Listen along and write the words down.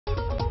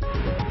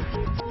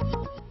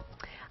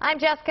I'm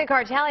Jessica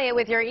Kartalija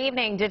with your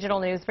evening digital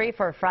news brief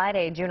for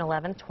Friday, June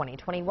 11,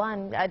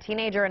 2021. A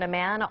teenager and a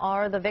man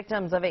are the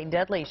victims of a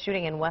deadly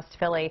shooting in West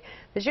Philly.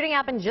 The shooting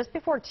happened just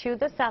before 2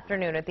 this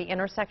afternoon at the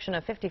intersection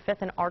of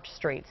 55th and Arch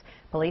Streets.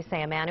 Police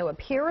say a man who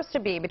appears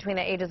to be between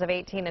the ages of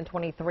 18 and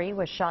 23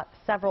 was shot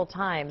several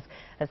times.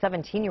 A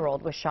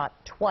 17-year-old was shot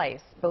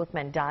twice. Both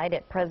men died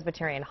at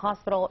Presbyterian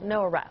Hospital.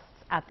 No arrests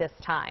at this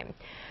time.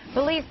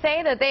 Police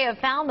say that they have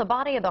found the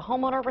body of the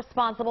homeowner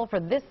responsible for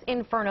this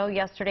inferno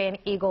yesterday in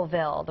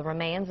Eagleville. The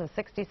remains of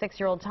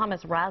 66-year-old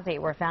Thomas Razzie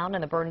were found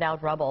in the burned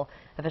out rubble.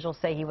 Officials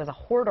say he was a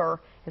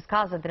hoarder. His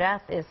cause of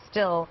death is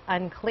still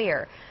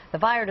unclear. The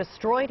fire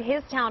destroyed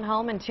his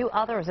townhome and 2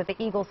 others at the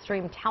Eagle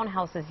Stream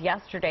townhouses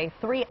yesterday.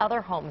 3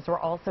 other homes were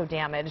also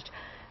damaged.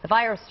 The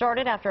fire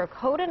started after a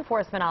code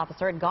enforcement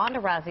officer had gone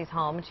to Razzie's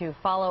home to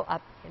follow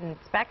up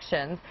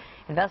inspections.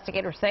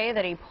 Investigators say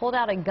that he pulled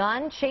out a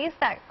gun, chased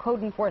that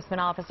code enforcement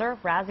officer.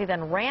 Razzie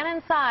then ran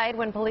inside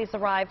when police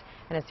arrived,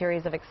 and a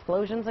series of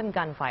explosions and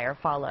gunfire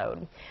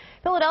followed.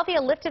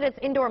 Philadelphia lifted its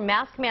indoor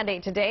mask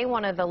mandate today,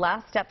 one of the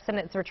last steps in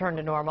its return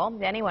to normal.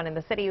 Anyone in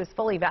the city who's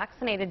fully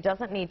vaccinated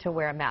doesn't need to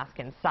wear a mask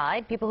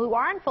inside. People who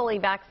aren't fully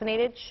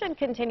vaccinated should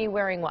continue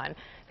wearing one.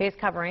 Face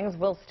coverings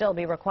will still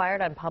be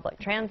required on public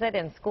transit,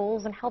 in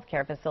schools, and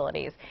healthcare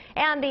facilities.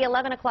 And the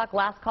 11 o'clock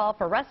last call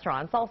for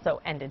restaurants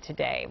also ended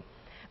today.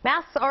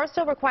 Masks are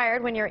still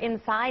required when you're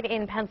inside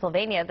in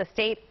Pennsylvania. The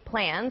state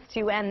plans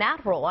to end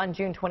that rule on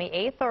June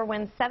 28th, or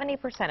when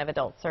 70% of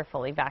adults are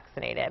fully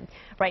vaccinated.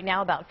 Right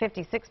now, about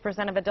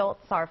 56% of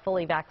adults are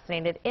fully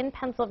vaccinated in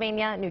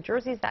Pennsylvania. New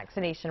Jersey's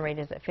vaccination rate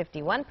is at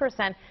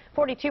 51%.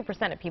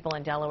 42% of people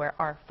in Delaware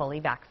are fully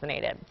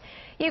vaccinated.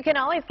 You can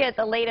always get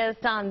the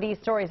latest on these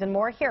stories and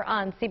more here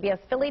on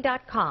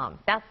CBSPhilly.com.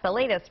 That's the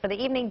latest for the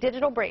evening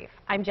digital brief.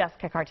 I'm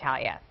Jessica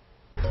Kartalija.